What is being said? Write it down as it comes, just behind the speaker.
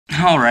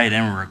Alright,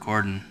 and we're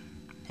recording.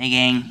 Hey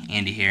gang,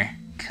 Andy here.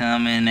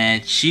 Coming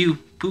at you,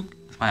 poop,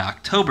 with my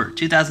October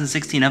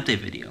 2016 update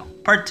video,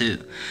 part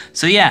 2.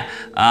 So yeah,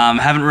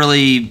 haven't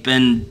really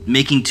been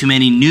making too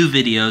many new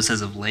videos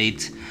as of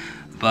late,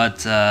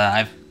 but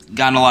I've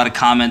gotten a lot of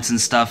comments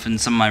and stuff in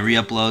some of my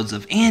re-uploads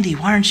of, Andy,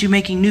 why aren't you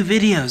making new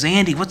videos?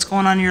 Andy, what's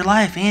going on in your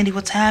life? Andy,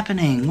 what's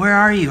happening? Where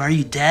are you? Are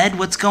you dead?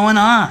 What's going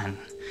on?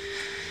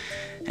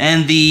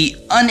 And the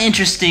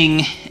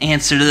uninteresting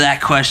answer to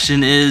that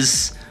question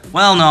is,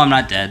 well, no, I'm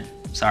not dead.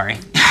 Sorry.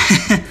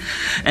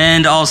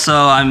 And also,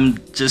 I'm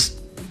just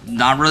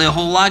not really a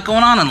whole lot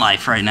going on in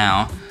life right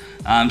now.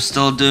 I'm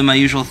still doing my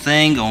usual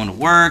thing, going to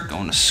work,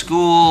 going to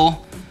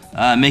school,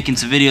 making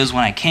some videos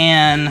when I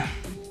can.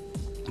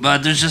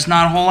 But there's just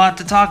not a whole lot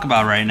to talk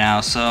about right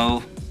now,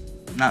 so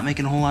I'm not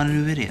making a whole lot of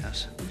new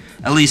videos.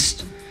 At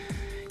least,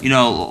 you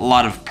know, a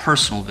lot of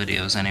personal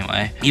videos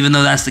anyway. Even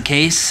though that's the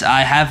case,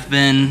 I have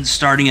been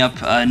starting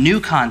up new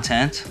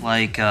content,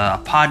 like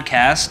a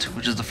podcast,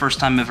 which is the first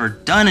time I've ever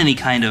done any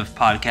kind of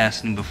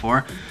podcasting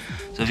before.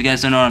 So if you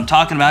guys don't know what I'm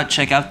talking about,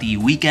 check out the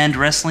Weekend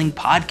Wrestling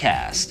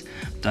Podcast.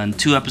 I've done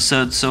 2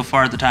 episodes so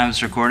far at the time of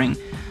this recording.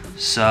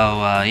 So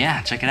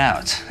yeah, check it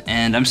out.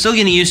 And I'm still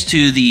getting used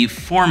to the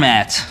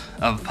format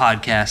of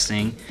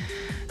podcasting.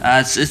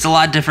 It's a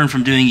lot different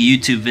from doing a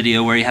YouTube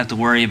video where you have to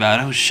worry about,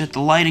 oh shit, the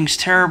lighting's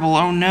terrible,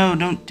 oh no,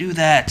 don't do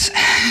that.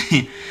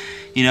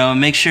 You know,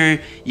 make sure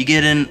you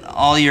get in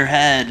all your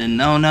head, and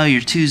oh no,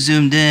 you're too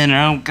zoomed in,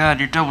 oh god,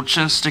 your double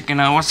chin's sticking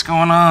out, what's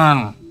going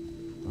on?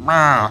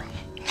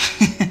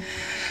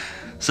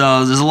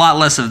 So there's a lot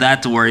less of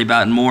that to worry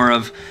about and more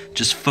of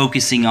just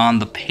focusing on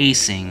the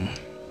pacing,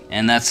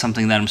 and that's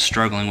something that I'm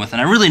struggling with.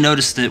 And I really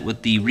noticed it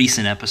with the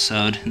recent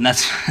episode, and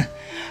that's,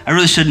 I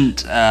really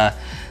shouldn't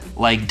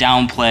like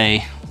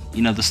downplay,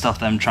 you know, the stuff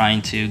that I'm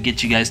trying to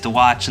get you guys to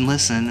watch and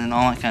listen and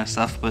all that kind of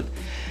stuff, but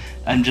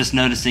I'm just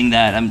noticing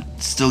that I'm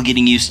still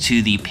getting used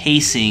to the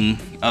pacing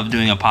of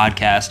doing a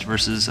podcast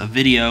versus a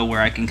video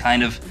where I can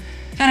kind of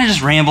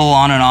just ramble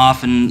on and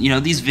off. And you know,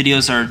 these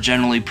videos are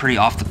generally pretty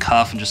off the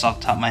cuff and just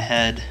off the top of my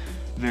head,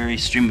 very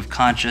stream of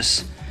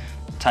conscious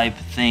type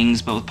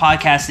things. But with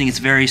podcasting, it's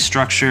very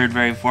structured,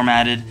 very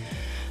formatted.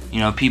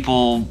 You know,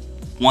 people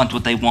want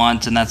what they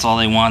want, and that's all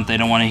they want. They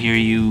don't want to hear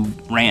you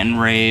rant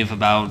and rave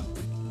about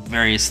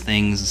various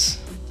things,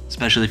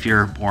 especially if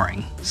you're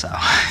boring. So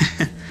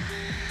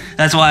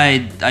that's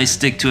why I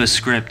stick to a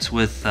script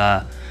with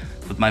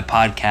my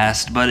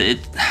podcast. But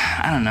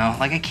I don't know,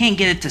 like I can't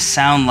get it to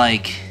sound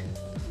like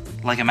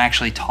I'm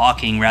actually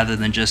talking rather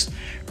than just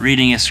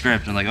reading a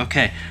script. And like,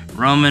 okay,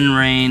 Roman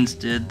Reigns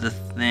did the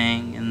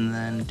thing, and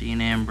then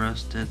Dean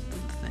Ambrose did the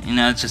thing. You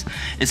know,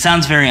 it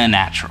sounds very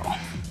unnatural.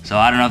 So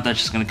I don't know if that's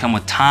just going to come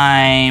with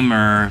time,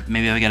 or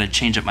maybe I got to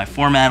change up my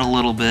format a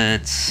little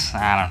bit.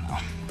 I don't know.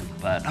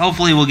 But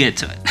hopefully we'll get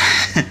to it.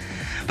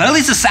 But at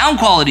least the sound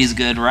quality is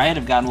good, right?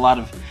 I've gotten a lot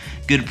of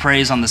good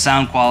praise on the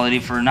sound quality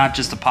for not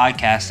just the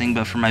podcasting,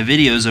 but for my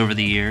videos over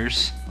the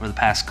years, or the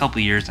past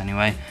couple years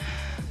anyway.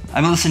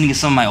 I've been listening to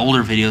some of my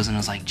older videos and I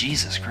was like,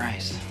 Jesus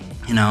Christ.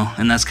 You know,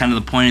 and that's kind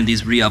of the point of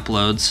these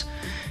re-uploads,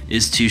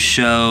 is to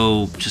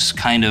show just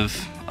kind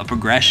of a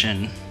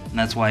progression. And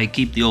that's why I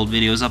keep the old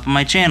videos up on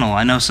my channel.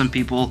 I know some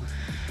people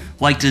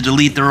like to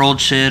delete their old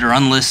shit or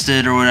unlist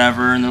it or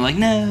whatever, and they're like,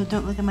 no,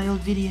 don't look at my old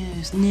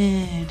videos.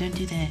 No, don't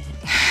do that.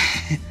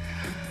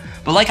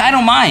 But like, I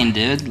don't mind,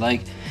 dude.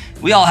 Like,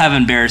 we all have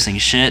embarrassing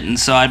shit, and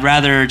so I'd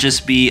rather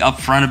just be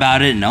upfront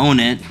about it and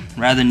own it,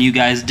 rather than you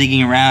guys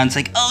digging around. It's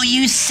like, oh,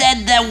 you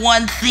said that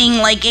one thing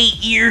like 8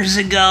 years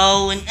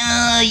ago, and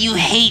you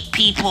hate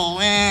people.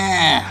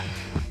 I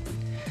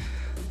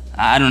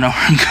don't know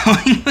where I'm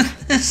going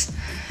with this.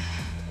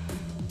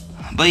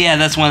 But yeah,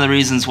 that's one of the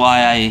reasons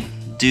why I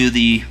do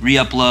the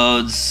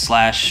re-uploads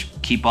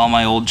 / keep all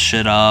my old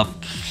shit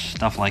up,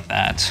 stuff like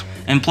that.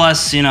 And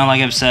plus, you know,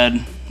 like I've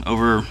said,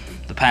 over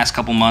the past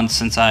couple months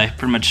since I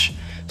pretty much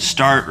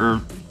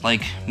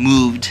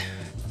moved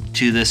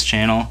to this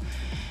channel,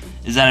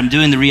 is that I'm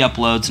doing the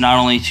re-uploads not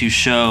only to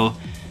show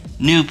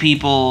new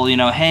people, you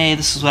know, hey,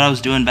 this is what I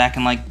was doing back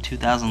in like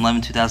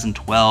 2011,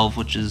 2012,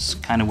 which is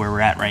kind of where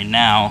we're at right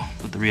now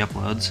with the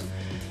re-uploads,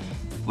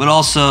 but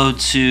also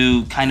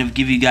to kind of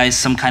give you guys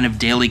some kind of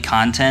daily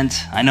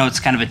content. I know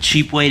it's kind of a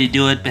cheap way to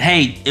do it, but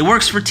hey, it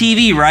works for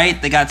TV,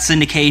 right? They got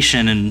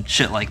syndication and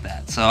shit like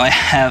that. So I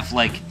have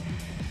like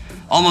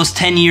almost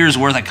 10 years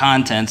worth of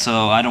content,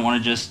 so I don't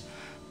want to just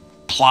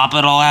plop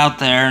it all out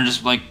there and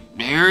just like,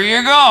 here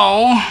you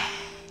go.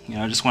 You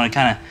know, I just want to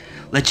kind of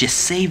let you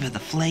savor the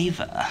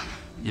flavor,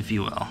 if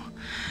you will.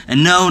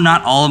 And no,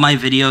 not all of my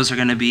videos are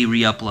going to be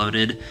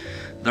re-uploaded.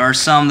 There are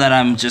some that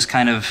I'm just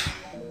kind of,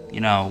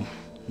 you know,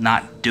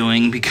 not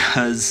doing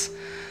because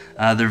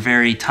they're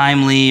very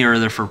timely, or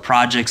they're for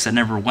projects that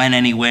never went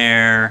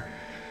anywhere,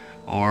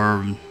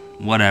 or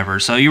whatever.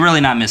 So you're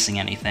really not missing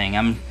anything.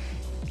 I'm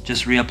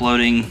just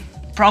re-uploading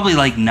probably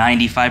like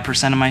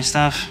 95% of my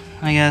stuff,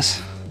 I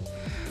guess.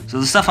 So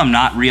the stuff I'm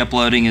not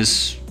re-uploading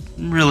is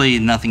really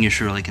nothing you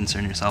should really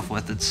concern yourself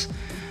with. It's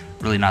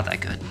really not that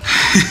good.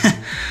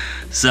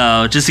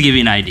 So just to give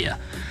you an idea.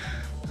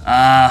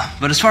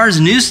 But as far as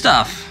new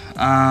stuff,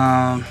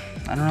 I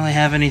don't really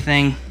have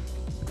anything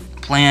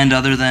planned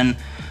other than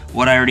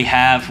what I already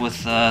have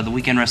with the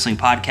Weekend Wrestling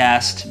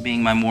Podcast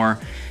being my more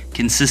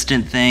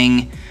consistent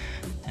thing.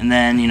 And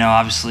then, you know,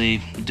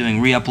 obviously doing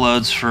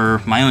re-uploads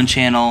for my own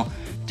channel,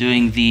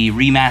 doing the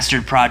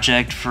remastered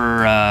project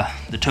for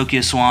the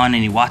TkyoSam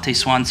and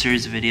Iwate-Swan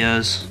series of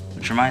videos,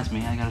 which reminds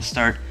me, I gotta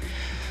start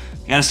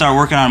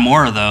working on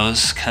more of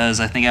those, because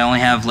I think I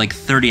only have like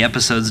 30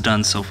 episodes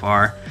done so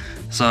far.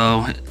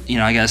 So, you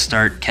know, I gotta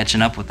start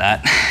catching up with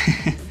that.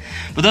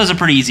 But those are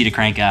pretty easy to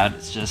crank out.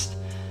 It's just,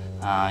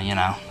 you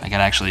know, I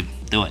gotta actually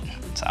do it.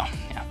 So,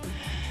 yeah.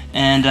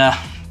 And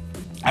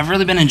I've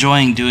really been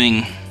enjoying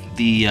doing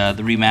the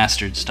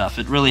remastered stuff.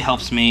 It really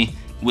helps me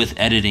with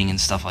editing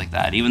and stuff like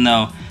that. Even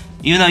though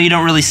you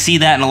don't really see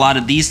that in a lot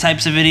of these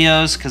types of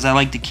videos, because I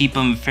like to keep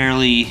them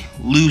fairly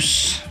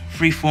loose,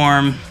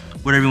 freeform,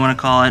 whatever you want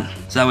to call it,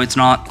 so that way it's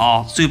not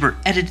all super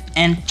edited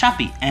and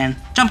choppy and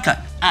jump cut.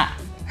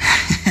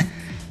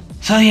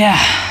 So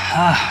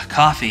yeah,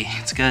 coffee.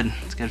 It's good.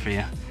 It's good for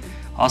you.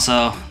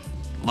 Also,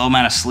 low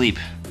amount of sleep.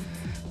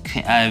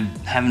 I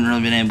haven't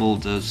really been able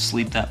to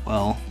sleep that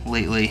well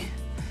lately.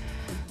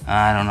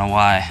 I don't know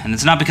why. And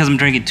it's not because I'm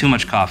drinking too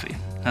much coffee.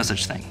 No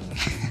such thing.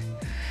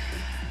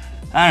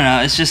 I don't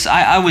know. It's just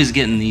I always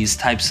get in these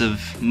types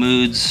of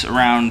moods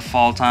around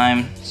fall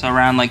time. So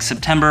around like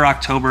September,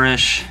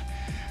 October-ish,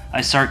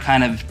 I start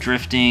kind of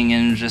drifting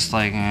and just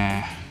like,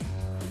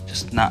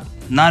 just not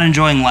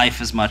enjoying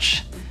life as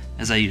much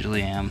as I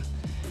usually am.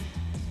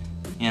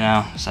 You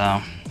know, so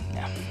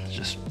yeah,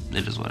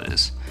 it is what it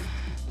is.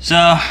 So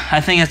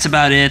I think that's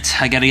about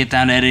it. I gotta get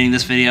down to editing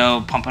this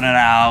video, pumping it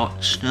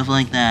out, stuff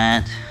like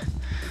that.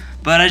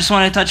 But I just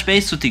want to touch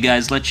base with you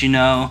guys, let you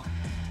know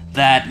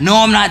that no,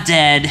 I'm not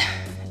dead,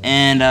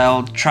 and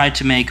I'll try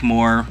to make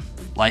more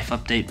life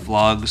update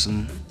vlogs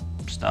and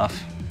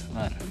stuff,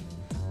 but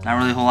not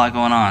really a whole lot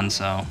going on,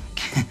 so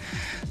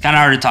kind of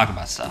hard to talk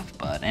about stuff.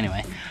 But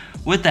anyway,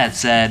 with that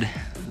said,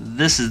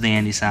 this is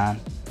TheAndySan,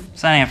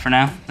 signing off for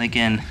now.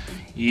 Thanking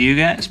you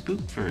guys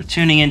for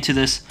tuning into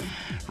this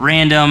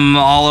random,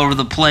 all over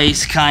the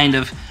place kind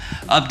of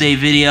update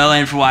video,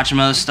 and for watching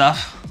my other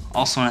stuff.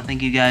 Also want to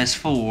thank you guys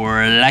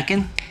for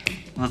liking,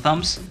 the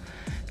thumbs,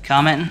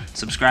 commenting,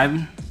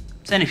 subscribing,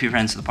 sending a few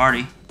friends to the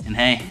party, and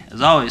hey,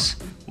 as always,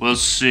 we'll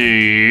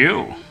see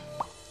you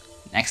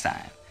next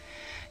time.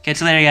 Catch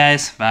you later,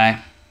 guys.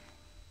 Bye.